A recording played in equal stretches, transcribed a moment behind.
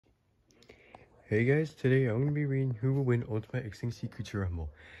Hey guys, today I'm going to be reading Who Will Win Ultimate Extinct Sea Creature Rumble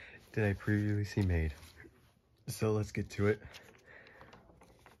that I previously made. So let's get to it.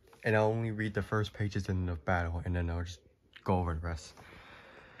 And I'll only read the first pages in the battle and then I'll just go over the rest.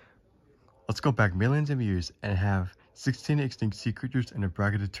 Let's go back millions of years and have 16 extinct sea creatures in a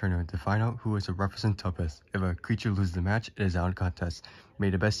bracketed tournament to find out who is the representative. If a creature loses the match, it is out of contest. May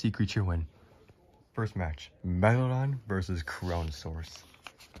the best sea creature win. First match, Megalodon versus Kronosaurus.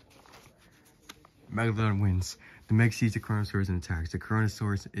 Megalodon wins. The Meg sees the Kronosaurus and attacks. The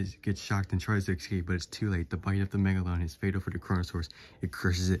Kronosaurus gets shocked and tries to escape, but it's too late. The bite of the Megalodon is fatal for the Kronosaurus. It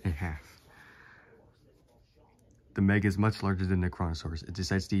crushes it in half. The Meg is much larger than the Kronosaurus. It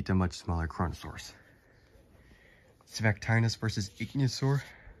decides to eat the much smaller Kronosaurus. Spectinus versus Ichthyosaur.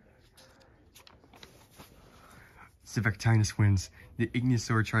 Spectinus wins. The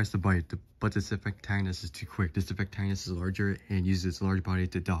Ichthyosaur tries to bite, but the Spectinus is too quick. The Spectinus is larger and uses its large body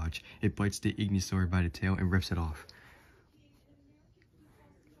to dodge. It bites the Ichthyosaur by the tail and rips it off.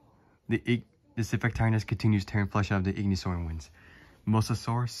 The Spectinus continues tearing flesh out of the Ichthyosaur and wins.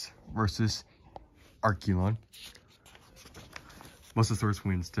 Mosasaurus versus Archelon. Mosasaurus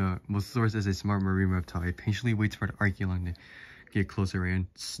wins. The Mosasaurus is a smart marine reptile. It patiently waits for the Archelon to get closer and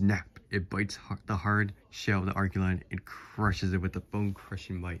snap. It bites the hard shell of the Archelon and crushes it with a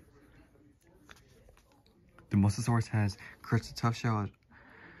bone-crushing bite. The Mosasaurus has crushed the tough shell of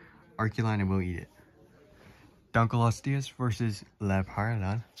Archelon and will eat it. Dunkelosteus versus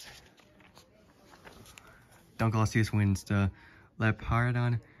Livyatan. Dunkelosteus wins. The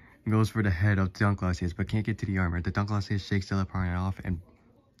Livyatan goes for the head of Dunkelosteus but can't get to the armor. The Dunkelosteus shakes the Livyatan off and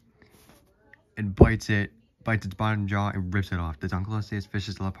bites its bottom jaw and rips it off. The Dunkelosteus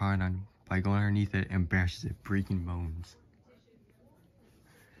fishes the Livyatan by going underneath it and bashes it, breaking bones.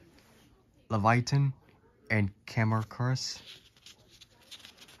 Livyatan and Camarcarus.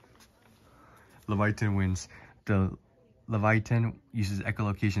 Livyatan wins. The Livyatan uses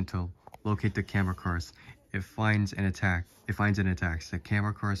echolocation to locate the Camarcarus. It finds and attacks. The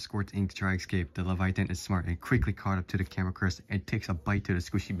Camarcarus squirts ink to try to escape. The Livyatan is smart and quickly caught up to the Camarcarus and takes a bite to the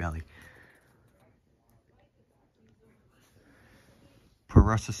squishy belly.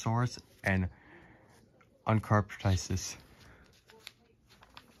 Mosasaurus and Dunkelosteus.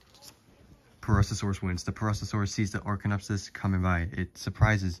 Mosasaurus wins. The Mosasaurus sees the Dunkelosteus coming by. It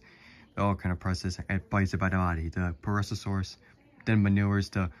surprises the Dunkelosteus and bites it by the body. The Mosasaurus then maneuvers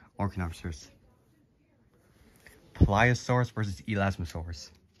the Dunkelosteus. Pliosaurus versus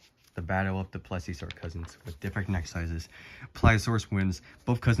Elasmosaurus. The battle of the plesiosaur cousins with different neck sizes. Pliosaurus wins.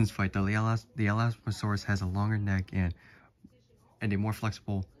 Both cousins fight. The Elasmosaurus has a longer neck and is more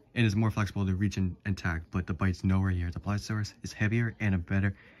flexible to reach and attack, but the bite's nowhere near. The Pliosaurus is heavier and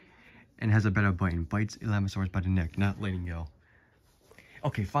has a better bite and bites Elasmosaurus by the neck, not letting go.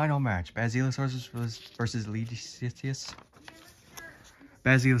 Okay, final match. Basilosaurus versus Livyatan.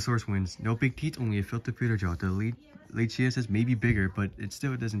 Basilosaurus wins. No big teeth, only a filtered feeder jaw. The Livyatan may be bigger, but it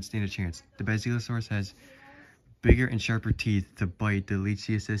still doesn't stand a chance. The Basilosaurus has bigger and sharper teeth to bite the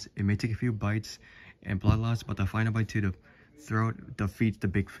Livyatan. It may take a few bites and blood loss, but the final bite to the throat defeats the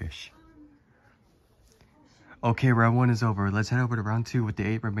big fish. Okay, round 1 is over. Let's head over to round 2 with the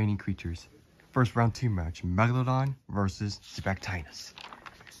 8 remaining creatures. First round 2 match, Megalodon versus Spectinus.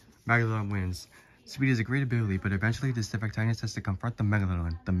 Megalodon wins. Speed is a great ability, but eventually the Spectinus has to confront the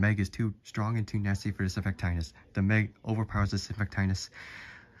Megalodon. The Meg is too strong and too nasty for the Spectinus. The Meg overpowers the Spectinus.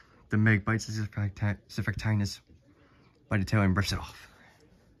 The Meg bites the Spectinus by the tail and rips it off.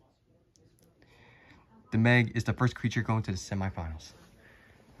 The Meg is the first creature going to the semifinals.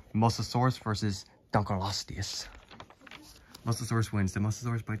 Mosasaurus versus Dunkelosteus. Mosasaurus wins. The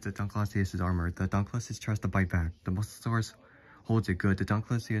Mosasaurus bites the Dunkelosteus' armor. The Dunkelosteus tries to bite back. The Mosasaurus holds it good. The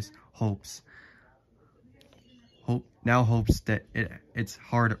Dunkelosteus hopes that its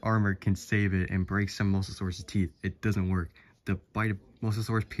hard armor can save it and break some Mosasaurus' teeth. It doesn't work. The bite of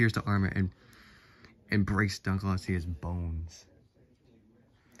Mosasaurus pierces the armor and breaks Dunkelosteus' bones.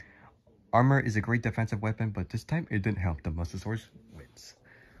 Armor is a great defensive weapon, but this time it didn't help. The Mosasaurus wins.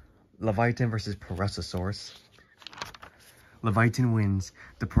 Livyatan versus Mosasaurus. Livyatan wins.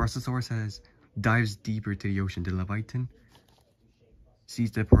 The Mosasaurus dives deeper to the ocean. The Livyatan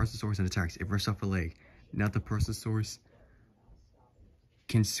sees the Mosasaurus and attacks. It rips off a leg. Now the Mosasaurus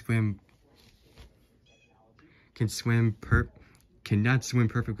cannot swim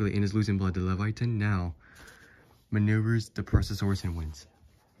perfectly and is losing blood. The Livyatan now maneuvers the Mosasaurus and wins.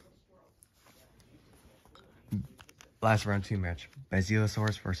 Last round 2 match,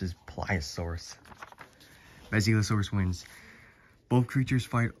 Basilosaurus versus Pliosaurus. Basilosaurus wins. Both creatures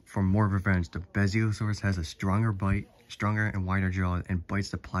fight for more revenge. The Basilosaurus has a stronger bite, stronger and wider jaws, and bites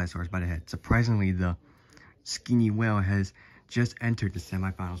the Pliosaurus by the head. Surprisingly, the skinny whale has just entered the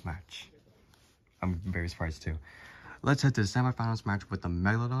semifinals match. I'm very surprised too. Let's head to the semifinals match with the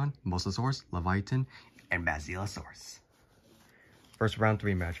Megalodon, Mosasaurus, Livyatan, and Basilosaurus. First round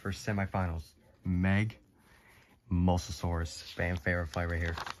 3 match for semifinals. Mosasaurus. Fan favorite fight right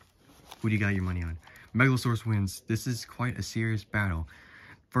here. Who do you got your money on? Megalosaurus wins. This is quite a serious battle.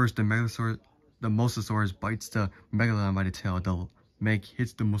 First, the Mosasaurus bites the Megalodon by the tail. The Meg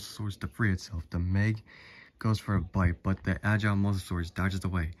hits the Mosasaurus to free itself. The Meg goes for a bite, but the agile Mosasaurus dodges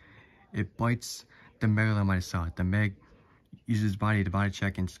away. It bites the Megalodon by the side. The Meg uses its body to body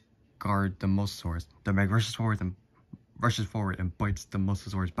check and guard the Mosasaurus. The Meg rushes forward and bites the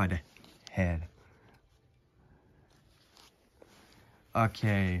Mosasaurus by the head.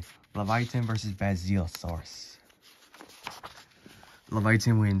 Okay, Livyatan versus Basilosaurus.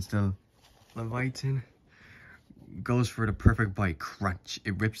 Livyatan wins. The Livyatan goes for the perfect bite. Crunch.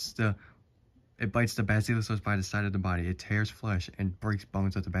 It bites the Basilosaurus by the side of the body. It tears flesh and breaks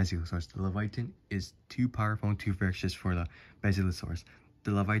bones of the Basilosaurus. The Livyatan is too powerful and too vicious for the Basilosaurus.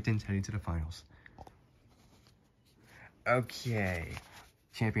 The Livyatan's heading to the finals. Okay,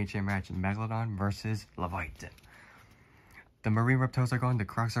 championship match: Megalodon versus Livyatan. The marine reptiles are gone, the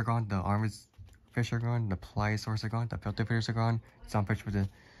crocs are gone, the armored fish are gone, the Pliosaurus are gone, the filter fish are gone, some fish with the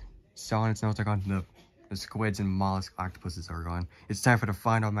saw in its nose are gone, the squids and mollusk octopuses are gone. It's time for the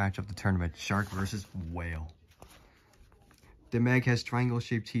final match of the tournament: shark versus whale. The Meg has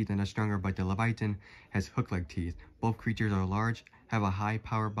triangle-shaped teeth and a stronger bite. The Livyatan has hook-like teeth. Both creatures are large, have a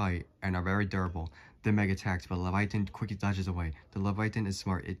high-power bite, and are very durable. The Meg attacks, but Livyatan quickly dodges away. The Livyatan is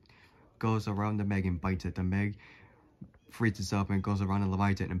smart. It goes around the Meg and bites it. The Meg frees itself and goes around the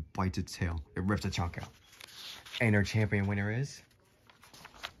Livyatan and bites its tail. It rips a chunk out. And our champion winner is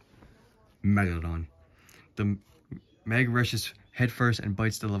Megalodon. The Meg rushes headfirst and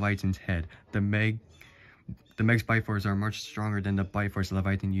bites the Livyatan's head. The Meg's bite force are much stronger than the bite force the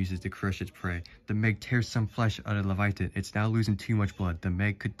Livyatan uses to crush its prey. The Meg tears some flesh out of the Livyatan. It's now losing too much blood. The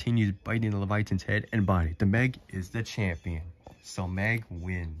Meg continues biting the Livyatan's head and body. The Meg is the champion, so Meg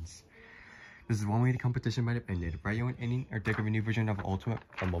wins. This is one way the competition might have ended. Write your own ending or think of a new version of Ultimate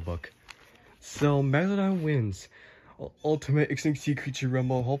Rumble book. So Megalodon wins Ultimate Extinct Sea Creature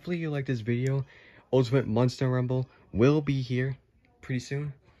Rumble. Hopefully you like this video. Ultimate Monster Rumble will be here pretty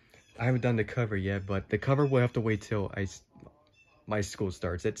soon. I haven't done the cover yet, but the cover will have to wait till my school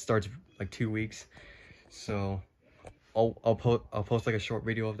starts. It starts like 2 weeks, so I'll post like a short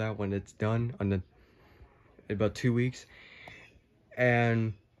video of that when it's done in about 2 weeks,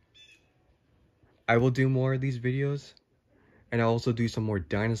 and I will do more of these videos, and I'll also do some more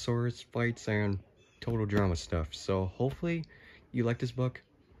dinosaurs fights and total drama stuff. So hopefully you like this book.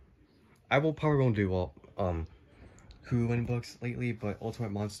 I will probably won't do all Hulu books lately, but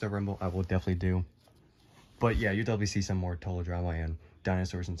Ultimate Monster Rumble I will definitely do. But yeah, you'll definitely see some more total drama and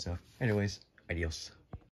dinosaurs and stuff. Anyways, adios.